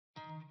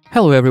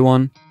Hello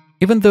everyone!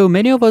 Even though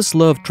many of us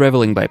love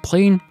traveling by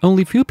plane,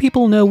 only few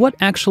people know what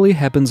actually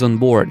happens on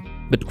board.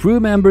 But crew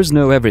members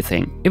know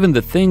everything, even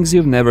the things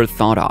you've never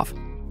thought of.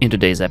 In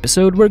today's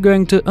episode, we're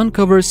going to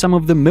uncover some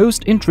of the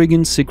most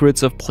intriguing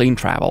secrets of plane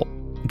travel.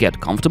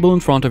 Get comfortable in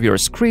front of your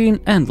screen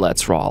and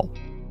let's roll!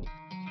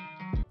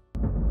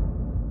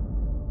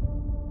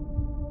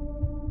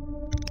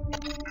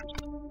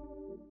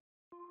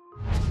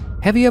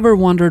 Have you ever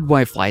wondered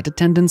why flight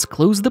attendants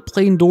close the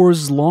plane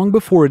doors long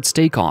before its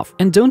takeoff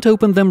and don't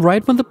open them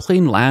right when the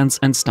plane lands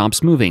and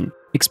stops moving?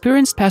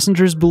 Experienced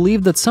passengers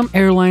believe that some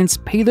airlines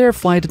pay their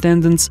flight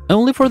attendants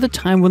only for the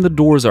time when the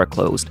doors are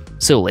closed,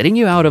 so letting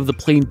you out of the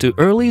plane too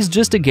early is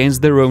just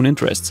against their own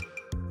interests.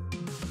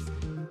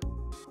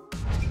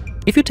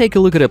 If you take a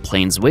look at a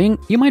plane's wing,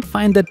 you might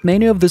find that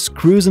many of the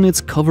screws in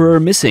its cover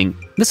are missing.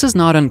 This is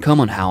not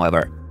uncommon,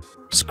 however.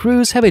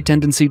 Screws have a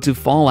tendency to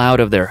fall out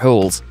of their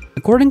holes.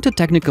 According to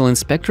technical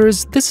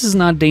inspectors, this is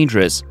not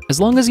dangerous,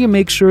 as long as you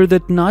make sure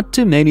that not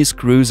too many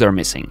screws are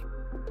missing.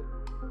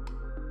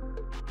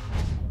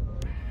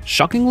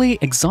 Shockingly,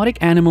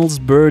 exotic animals,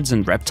 birds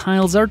and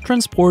reptiles are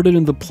transported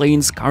in the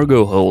plane's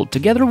cargo hold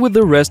together with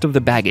the rest of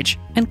the baggage,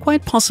 and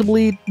quite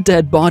possibly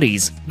dead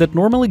bodies that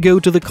normally go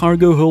to the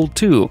cargo hold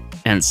too.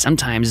 And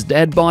sometimes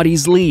dead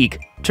bodies leak,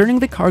 turning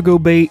the cargo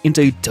bay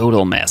into a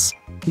total mess.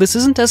 This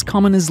isn't as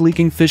common as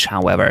leaking fish,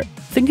 however.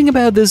 Thinking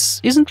about this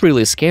isn't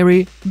really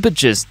scary, but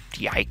just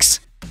yikes.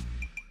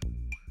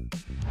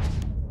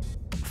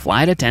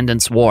 Flight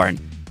attendants warn: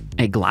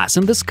 a glass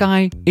in the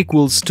sky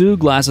equals 2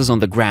 glasses on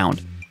the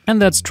ground. And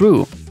that's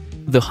true.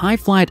 The high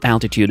flight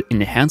altitude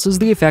enhances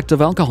the effect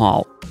of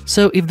alcohol.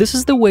 So if this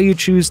is the way you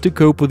choose to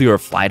cope with your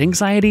flight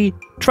anxiety,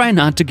 try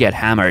not to get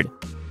hammered.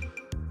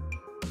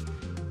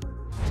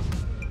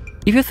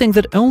 If you think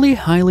that only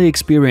highly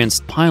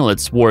experienced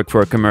pilots work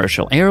for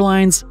commercial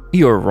airlines,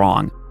 you're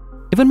wrong.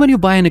 Even when you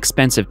buy an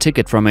expensive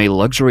ticket from a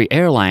luxury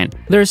airline,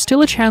 there's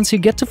still a chance you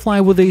get to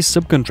fly with a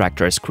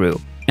subcontractor's crew,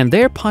 and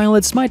their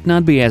pilots might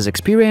not be as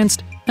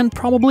experienced and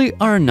probably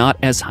are not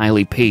as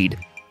highly paid.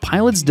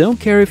 Pilots don't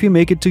care if you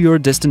make it to your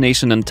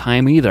destination on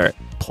time either.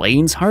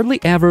 Planes hardly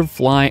ever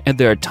fly at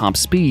their top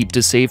speed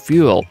to save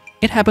fuel.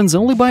 It happens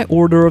only by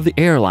order of the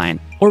airline,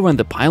 or when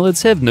the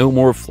pilots have no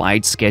more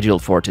flights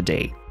scheduled for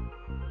today.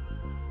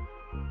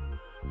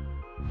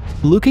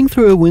 Looking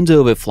through a window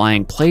of a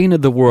flying plane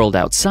at the world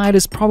outside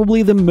is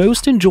probably the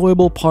most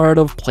enjoyable part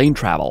of plane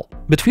travel.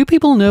 But few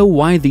people know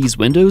why these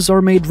windows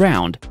are made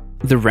round.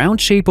 The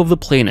round shape of the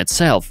plane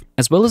itself,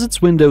 as well as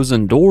its windows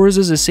and doors,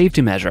 is a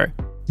safety measure.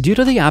 Due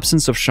to the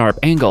absence of sharp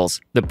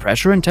angles, the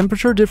pressure and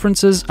temperature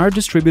differences are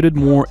distributed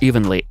more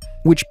evenly,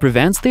 which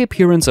prevents the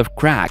appearance of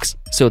cracks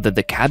so that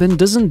the cabin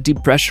doesn't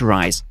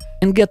depressurize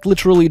and get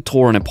literally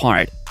torn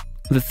apart.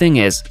 The thing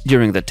is,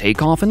 during the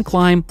takeoff and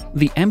climb,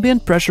 the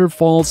ambient pressure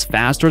falls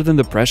faster than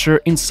the pressure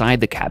inside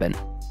the cabin.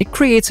 It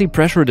creates a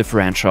pressure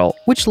differential,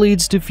 which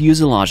leads to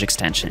fuselage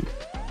extension.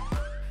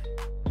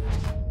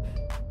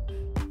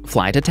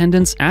 Flight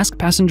attendants ask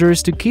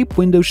passengers to keep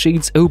window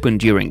shades open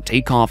during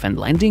takeoff and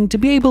landing to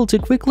be able to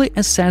quickly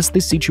assess the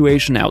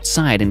situation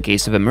outside in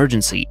case of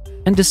emergency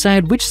and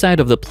decide which side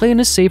of the plane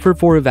is safer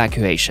for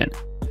evacuation.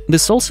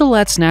 This also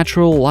lets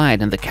natural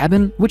light in the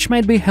cabin, which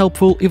might be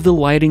helpful if the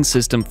lighting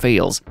system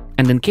fails,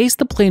 and in case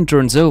the plane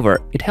turns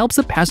over, it helps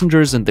the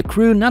passengers and the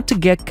crew not to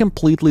get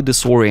completely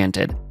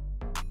disoriented.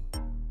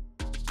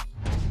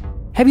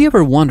 Have you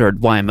ever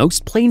wondered why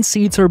most plane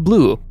seats are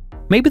blue?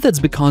 Maybe that's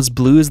because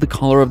blue is the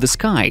color of the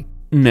sky.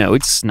 No,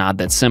 it's not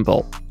that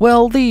simple.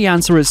 Well, the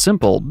answer is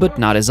simple, but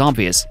not as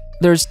obvious.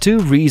 There's 2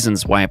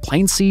 reasons why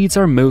plane seats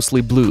are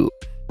mostly blue.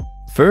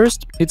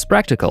 First, it's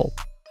practical.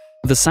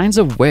 The signs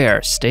of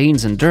wear,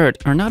 stains and dirt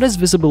are not as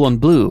visible on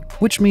blue,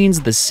 which means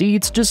the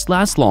seats just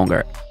last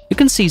longer. You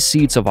can see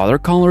seats of other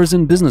colors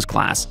in business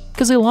class,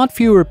 because a lot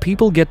fewer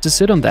people get to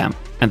sit on them,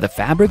 and the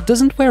fabric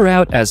doesn't wear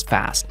out as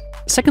fast.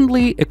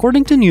 Secondly,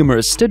 according to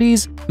numerous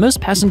studies,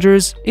 most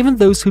passengers, even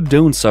those who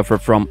don't suffer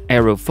from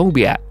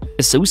aerophobia,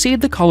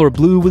 associate the color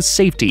blue with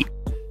safety,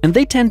 and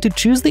they tend to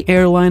choose the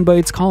airline by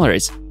its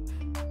colors.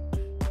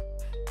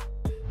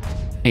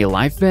 A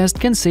life vest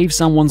can save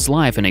someone's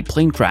life in a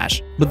plane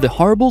crash, but the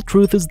horrible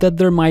truth is that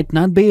there might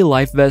not be a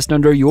life vest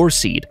under your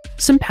seat.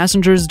 Some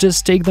passengers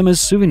just take them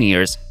as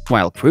souvenirs,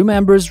 while crew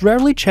members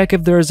rarely check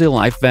if there is a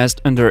life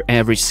vest under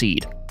every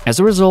seat. As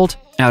a result,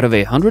 out of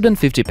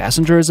 150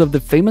 passengers of the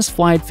famous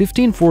Flight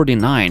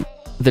 1549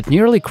 that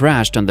nearly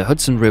crashed on the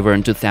Hudson River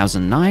in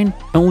 2009,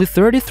 only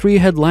 33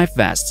 had life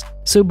vests.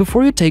 So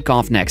before you take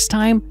off next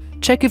time,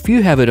 check if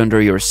you have it under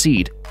your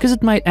seat, because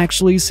it might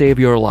actually save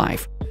your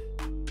life.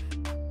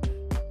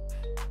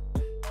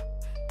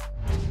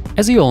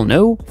 As you all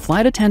know,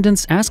 flight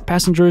attendants ask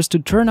passengers to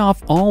turn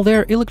off all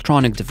their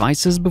electronic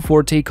devices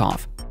before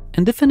takeoff.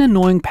 And if an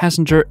annoying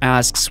passenger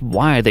asks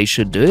why they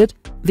should do it,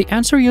 the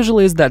answer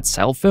usually is that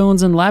cell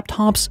phones and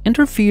laptops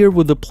interfere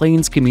with the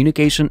plane's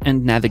communication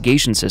and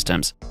navigation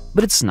systems.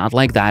 But it's not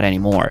like that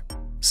anymore.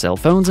 Cell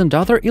phones and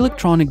other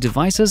electronic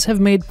devices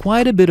have made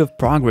quite a bit of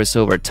progress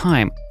over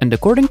time, and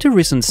according to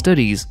recent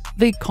studies,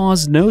 they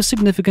cause no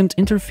significant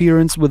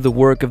interference with the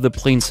work of the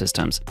plane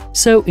systems.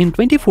 So in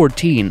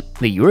 2014,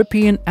 the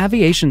European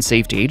Aviation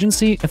Safety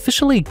Agency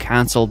officially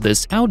cancelled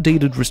this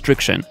outdated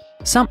restriction.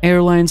 Some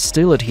airlines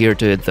still adhere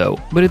to it though,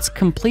 but its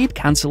complete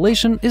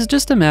cancellation is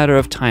just a matter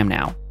of time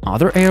now.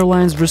 Other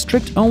airlines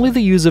restrict only the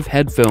use of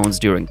headphones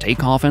during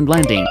takeoff and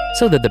landing,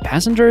 so that the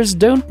passengers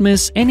don't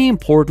miss any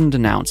important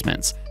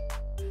announcements.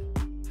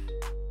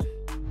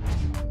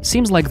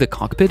 Seems like the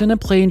cockpit in a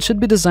plane should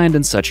be designed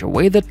in such a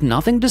way that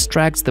nothing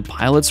distracts the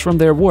pilots from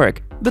their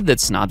work, but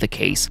that's not the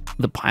case.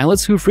 The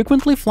pilots who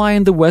frequently fly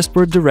in the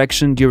westward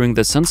direction during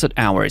the sunset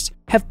hours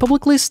have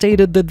publicly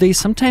stated that they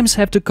sometimes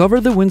have to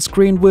cover the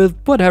windscreen with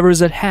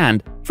whatever's at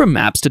hand, from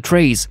maps to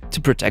trays,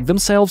 to protect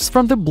themselves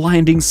from the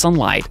blinding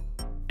sunlight.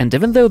 And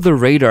even though the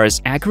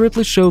radars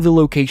accurately show the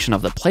location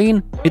of the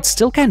plane, it's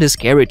still kinda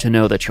scary to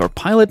know that your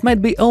pilot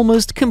might be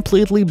almost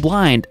completely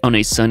blind on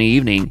a sunny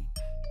evening.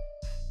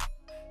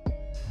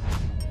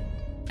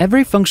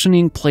 Every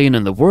functioning plane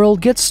in the world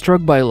gets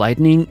struck by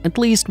lightning at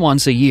least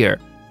once a year.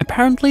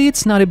 Apparently,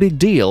 it's not a big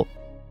deal.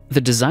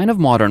 The design of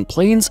modern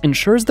planes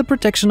ensures the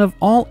protection of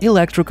all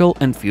electrical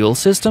and fuel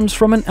systems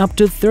from an up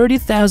to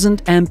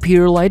 30,000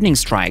 ampere lightning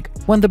strike.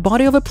 When the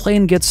body of a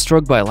plane gets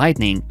struck by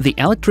lightning, the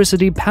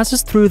electricity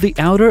passes through the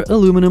outer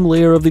aluminum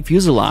layer of the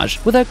fuselage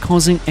without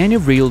causing any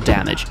real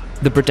damage.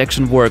 The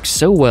protection works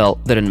so well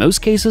that in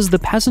most cases the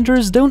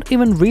passengers don't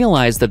even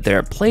realize that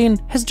their plane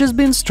has just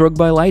been struck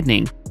by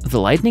lightning. The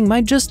lightning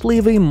might just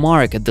leave a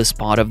mark at the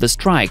spot of the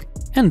strike,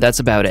 and that's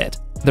about it.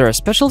 There are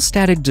special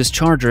static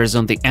dischargers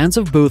on the ends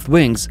of both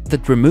wings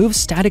that remove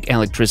static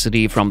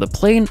electricity from the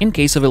plane in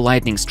case of a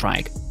lightning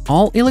strike.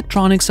 All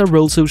electronics are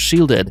also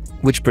shielded,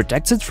 which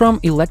protects it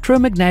from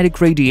electromagnetic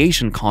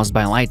radiation caused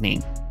by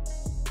lightning.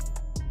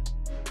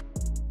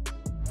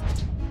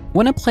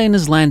 When a plane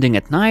is landing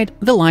at night,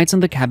 the lights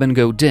in the cabin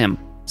go dim,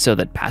 so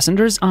that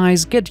passengers'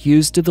 eyes get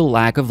used to the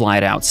lack of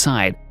light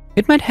outside.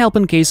 It might help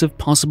in case of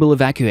possible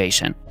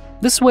evacuation.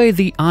 This way,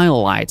 the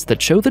aisle lights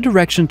that show the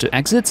direction to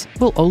exits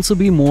will also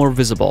be more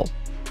visible.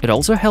 It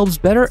also helps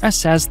better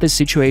assess the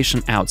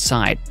situation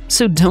outside,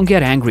 so don't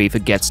get angry if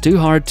it gets too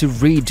hard to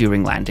read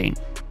during landing.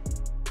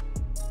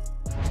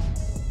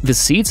 The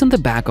seats in the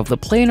back of the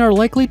plane are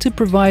likely to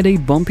provide a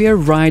bumpier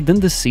ride than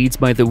the seats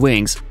by the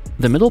wings.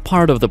 The middle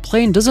part of the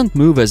plane doesn't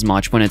move as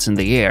much when it's in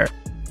the air.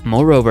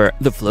 Moreover,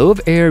 the flow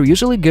of air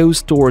usually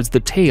goes towards the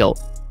tail,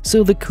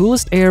 so the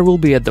coolest air will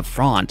be at the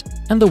front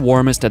and the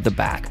warmest at the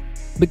back.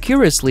 But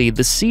curiously,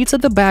 the seats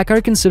at the back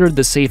are considered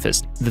the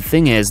safest. The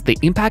thing is, the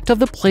impact of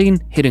the plane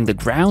hitting the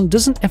ground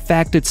doesn't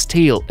affect its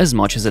tail as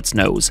much as its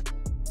nose.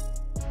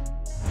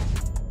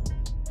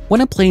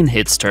 When a plane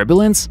hits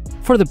turbulence,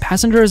 for the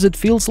passengers it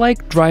feels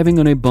like driving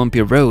on a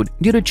bumpy road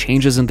due to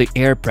changes in the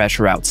air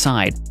pressure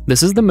outside.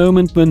 This is the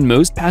moment when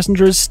most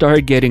passengers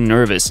start getting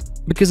nervous,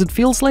 because it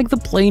feels like the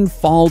plane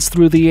falls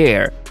through the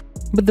air.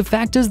 But the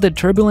fact is that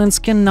turbulence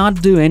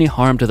cannot do any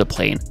harm to the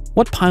plane.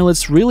 What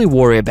pilots really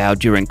worry about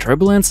during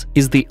turbulence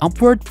is the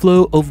upward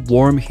flow of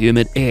warm,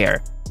 humid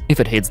air. If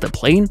it hits the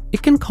plane,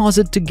 it can cause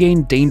it to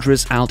gain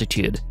dangerous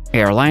altitude.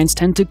 Airlines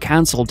tend to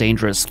cancel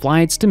dangerous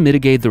flights to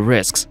mitigate the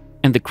risks,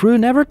 and the crew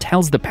never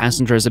tells the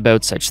passengers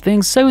about such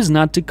things so as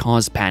not to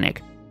cause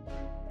panic.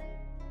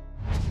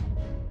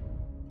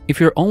 If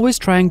you're always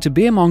trying to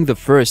be among the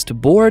first to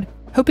board,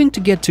 hoping to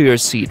get to your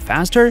seat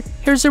faster,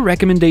 here's a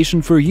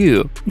recommendation for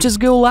you: just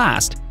go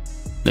last.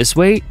 This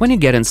way, when you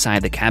get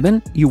inside the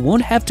cabin, you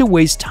won't have to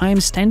waste time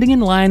standing in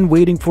line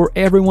waiting for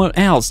everyone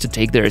else to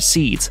take their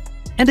seats.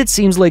 And it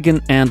seems like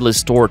an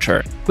endless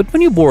torture, but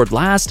when you board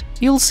last,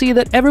 you'll see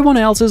that everyone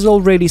else is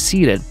already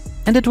seated,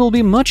 and it will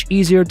be much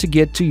easier to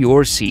get to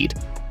your seat.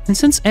 And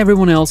since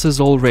everyone else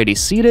is already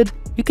seated,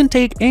 you can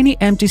take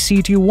any empty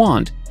seat you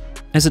want.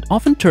 As it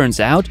often turns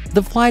out,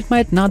 the flight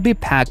might not be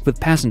packed with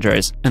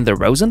passengers, and the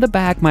rows in the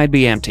back might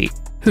be empty.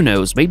 Who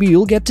knows, maybe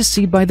you'll get to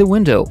sit by the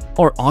window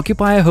or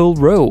occupy a whole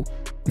row.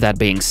 That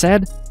being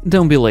said,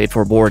 don't be late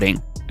for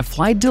boarding. A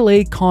flight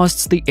delay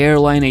costs the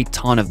airline a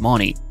ton of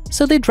money,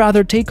 so they'd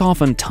rather take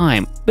off on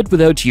time, but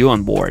without you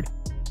on board.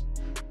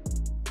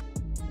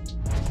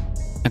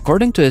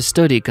 According to a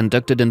study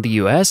conducted in the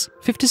US,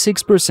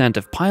 56%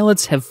 of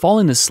pilots have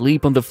fallen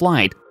asleep on the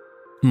flight.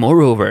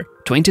 Moreover,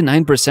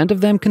 29% of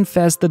them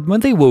confessed that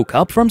when they woke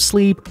up from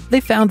sleep, they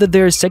found that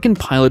their second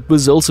pilot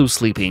was also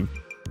sleeping.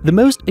 The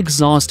most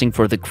exhausting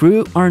for the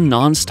crew are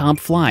non-stop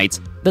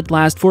flights that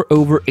last for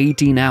over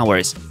 18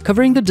 hours,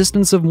 covering the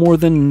distance of more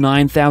than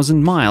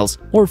 9,000 miles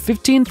or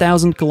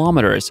 15,000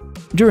 kilometers.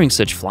 During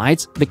such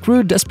flights, the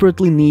crew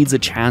desperately needs a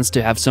chance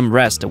to have some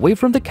rest away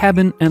from the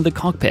cabin and the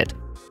cockpit.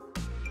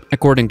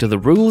 According to the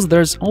rules,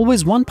 there's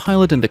always one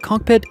pilot in the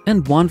cockpit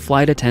and one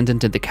flight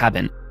attendant in the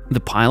cabin. The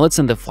pilots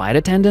and the flight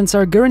attendants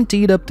are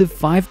guaranteed up to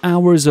 5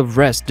 hours of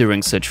rest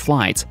during such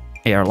flights.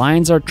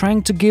 Airlines are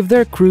trying to give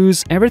their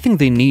crews everything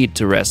they need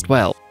to rest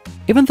well.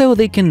 Even though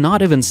they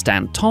cannot even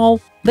stand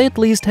tall, they at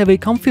least have a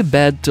comfy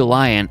bed to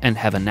lie in and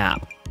have a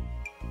nap.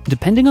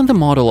 Depending on the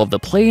model of the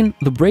plane,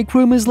 the break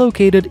room is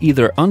located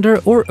either under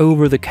or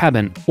over the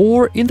cabin,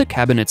 or in the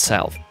cabin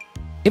itself.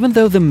 Even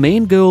though the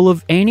main goal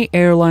of any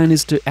airline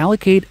is to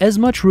allocate as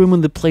much room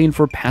on the plane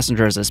for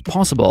passengers as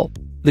possible,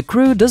 the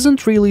crew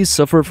doesn't really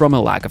suffer from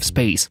a lack of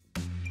space.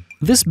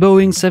 This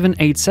Boeing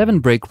 787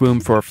 break room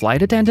for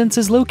flight attendants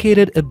is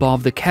located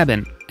above the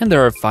cabin, and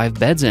there are 5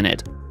 beds in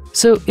it.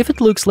 So if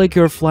it looks like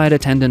your flight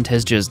attendant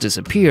has just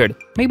disappeared,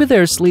 maybe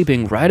they're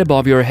sleeping right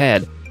above your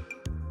head.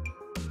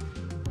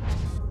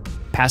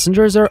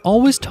 Passengers are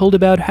always told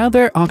about how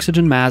their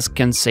oxygen mask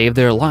can save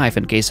their life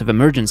in case of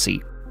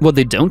emergency. What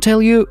they don't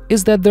tell you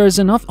is that there's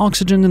enough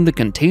oxygen in the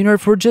container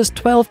for just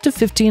 12 to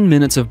 15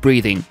 minutes of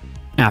breathing.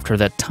 After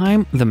that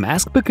time, the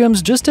mask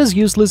becomes just as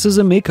useless as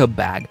a makeup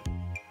bag.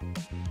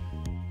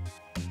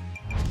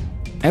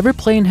 Every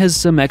plane has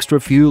some extra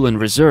fuel in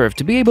reserve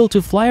to be able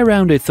to fly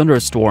around a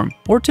thunderstorm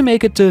or to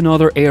make it to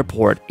another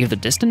airport if the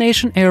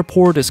destination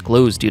airport is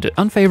closed due to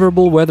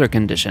unfavorable weather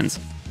conditions.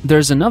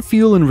 There's enough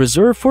fuel in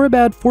reserve for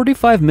about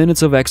 45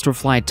 minutes of extra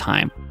flight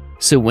time.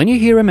 So when you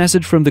hear a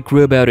message from the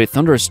crew about a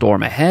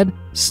thunderstorm ahead,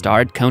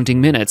 start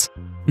counting minutes.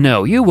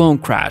 No, you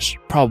won't crash,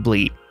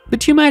 probably,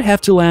 but you might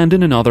have to land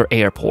in another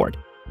airport.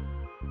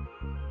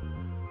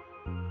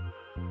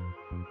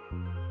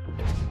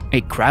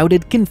 A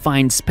crowded,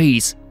 confined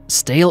space,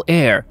 stale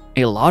air,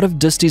 a lot of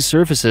dusty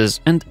surfaces,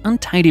 and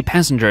untidy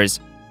passengers.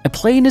 A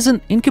plane is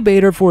an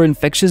incubator for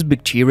infectious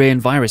bacteria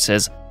and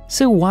viruses,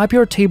 so wipe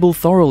your table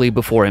thoroughly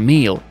before a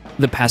meal.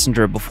 The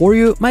passenger before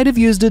you might have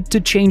used it to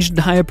change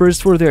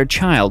diapers for their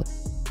child.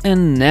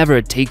 And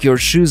never take your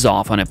shoes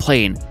off on a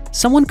plane.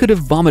 Someone could have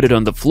vomited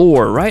on the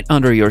floor right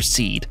under your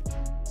seat.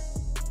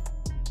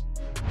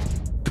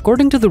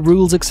 According to the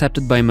rules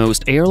accepted by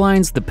most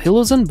airlines, the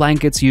pillows and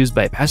blankets used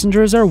by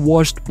passengers are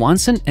washed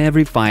once in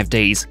every 5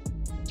 days.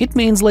 It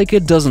means like a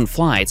dozen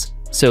flights,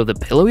 so the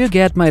pillow you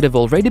get might have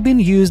already been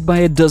used by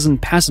a dozen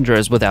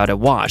passengers without a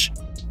wash.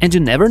 And you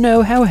never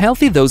know how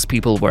healthy those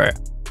people were.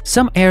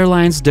 Some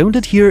airlines don't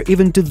adhere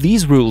even to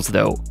these rules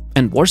though,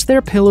 and wash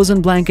their pillows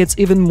and blankets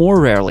even more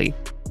rarely.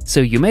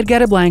 So you might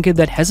get a blanket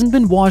that hasn't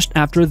been washed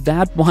after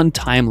that one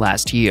time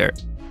last year.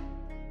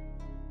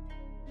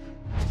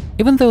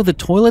 Even though the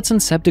toilets and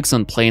septics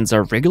on planes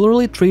are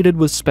regularly treated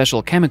with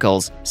special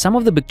chemicals, some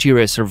of the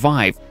bacteria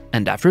survive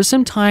and after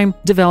some time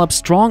develop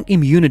strong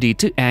immunity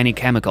to any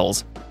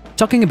chemicals.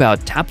 Talking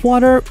about tap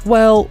water,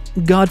 well,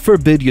 God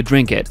forbid you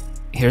drink it.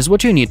 Here's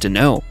what you need to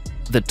know.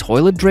 The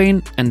toilet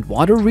drain and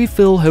water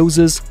refill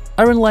hoses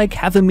are like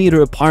half a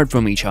meter apart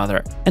from each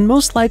other, and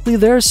most likely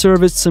they're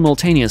serviced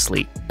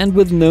simultaneously and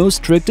with no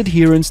strict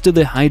adherence to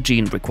the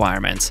hygiene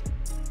requirements.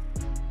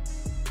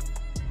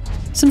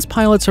 Since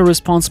pilots are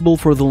responsible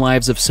for the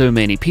lives of so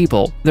many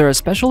people, there are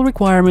special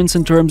requirements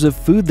in terms of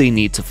food they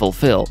need to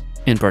fulfill,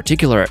 in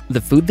particular,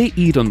 the food they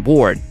eat on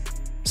board.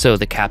 So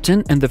the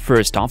captain and the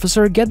first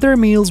officer get their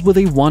meals with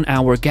a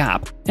 1-hour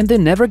gap, and they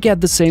never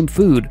get the same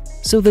food,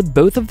 so that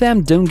both of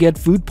them don't get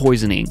food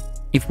poisoning.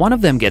 If one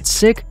of them gets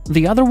sick,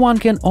 the other one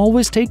can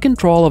always take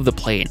control of the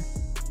plane.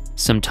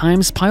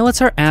 Sometimes pilots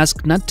are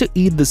asked not to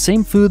eat the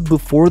same food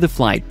before the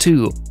flight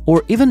too,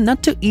 or even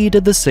not to eat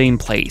at the same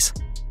place.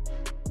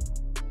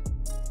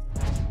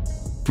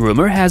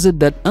 Rumor has it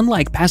that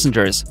unlike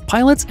passengers,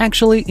 pilots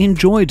actually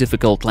enjoy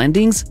difficult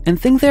landings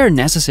and think they are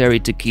necessary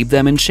to keep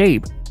them in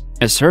shape.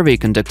 A survey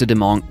conducted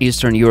among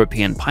Eastern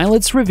European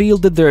pilots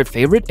revealed that their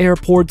favorite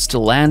airports to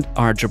land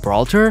are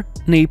Gibraltar,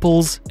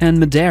 Naples, and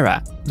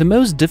Madeira, the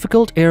most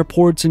difficult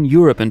airports in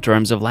Europe in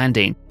terms of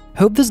landing.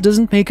 Hope this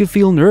doesn't make you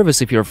feel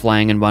nervous if you're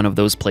flying in one of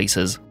those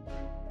places.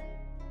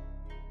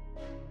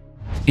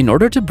 In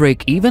order to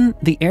break even,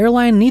 the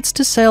airline needs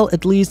to sell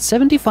at least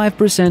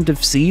 75%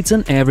 of seats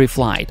on every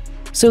flight.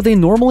 So they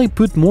normally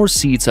put more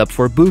seats up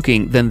for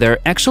booking than there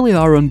actually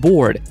are on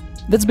board.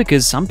 That's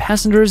because some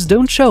passengers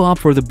don't show up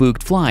for the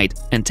booked flight,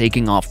 and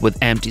taking off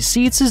with empty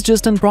seats is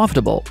just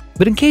unprofitable.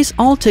 But in case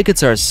all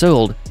tickets are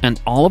sold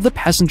and all of the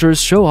passengers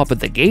show up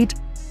at the gate,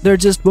 there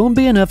just won't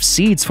be enough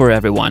seats for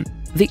everyone.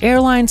 The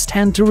airlines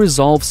tend to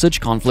resolve such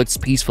conflicts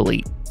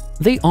peacefully.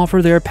 They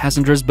offer their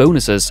passengers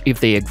bonuses if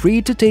they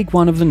agree to take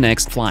one of the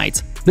next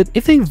flights. But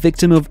if a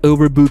victim of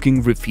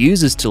overbooking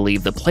refuses to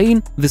leave the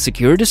plane, the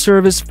security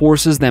service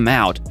forces them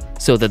out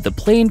so that the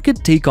plane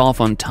could take off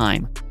on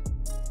time.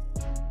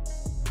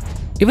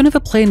 Even if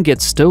a plane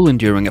gets stolen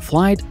during a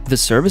flight, the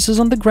services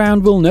on the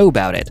ground will know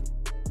about it.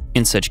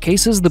 In such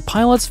cases, the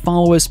pilots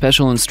follow a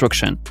special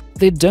instruction.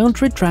 They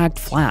don't retract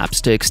flaps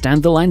to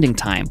extend the landing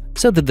time,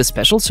 so that the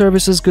special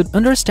services could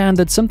understand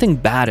that something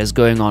bad is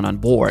going on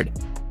board.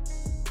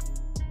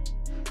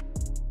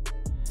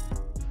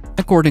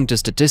 According to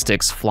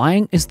statistics,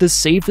 flying is the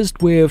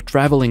safest way of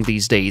traveling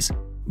these days,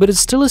 but it's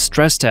still a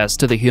stress test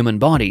to the human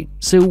body,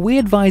 so we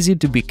advise you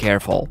to be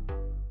careful.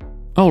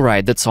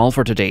 Alright, that's all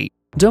for today.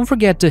 Don't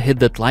forget to hit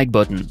that like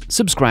button,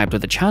 subscribe to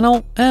the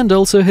channel, and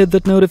also hit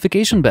that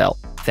notification bell.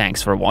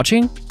 Thanks for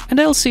watching, and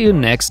I'll see you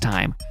next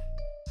time.